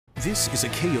This is a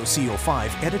KOCO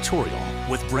 5 editorial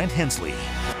with Brent Hensley.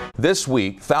 This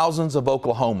week, thousands of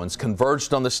Oklahomans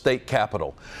converged on the state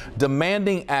capitol,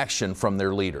 demanding action from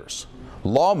their leaders.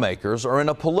 Lawmakers are in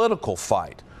a political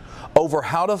fight over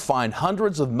how to find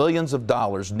hundreds of millions of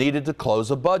dollars needed to close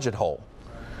a budget hole.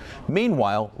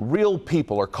 Meanwhile, real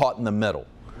people are caught in the middle.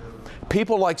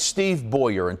 People like Steve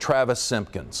Boyer and Travis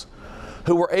Simpkins,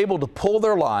 who were able to pull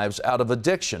their lives out of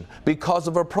addiction because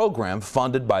of a program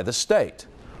funded by the state.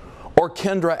 Or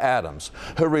Kendra Adams,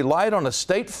 who relied on a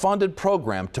state-funded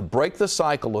program to break the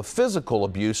cycle of physical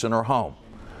abuse in her home.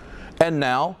 And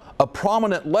now, a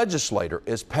prominent legislator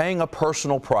is paying a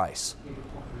personal price.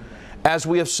 As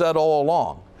we have said all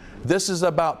along, this is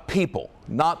about people,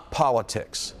 not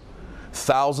politics.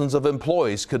 Thousands of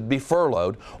employees could be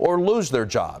furloughed or lose their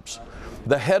jobs.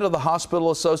 The head of the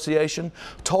Hospital Association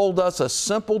told us a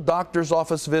simple doctor's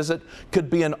office visit could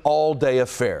be an all-day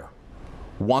affair.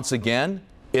 Once again,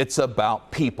 it's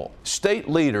about people. State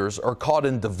leaders are caught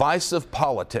in divisive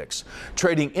politics,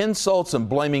 trading insults and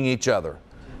blaming each other.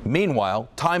 Meanwhile,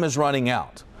 time is running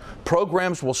out.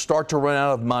 Programs will start to run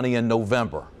out of money in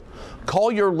November.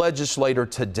 Call your legislator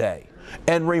today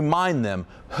and remind them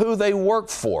who they work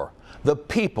for, the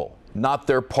people, not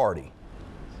their party.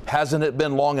 Hasn't it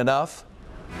been long enough?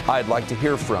 I'd like to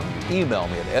hear from you. Email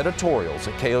me at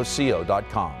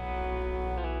editorials@koco.com.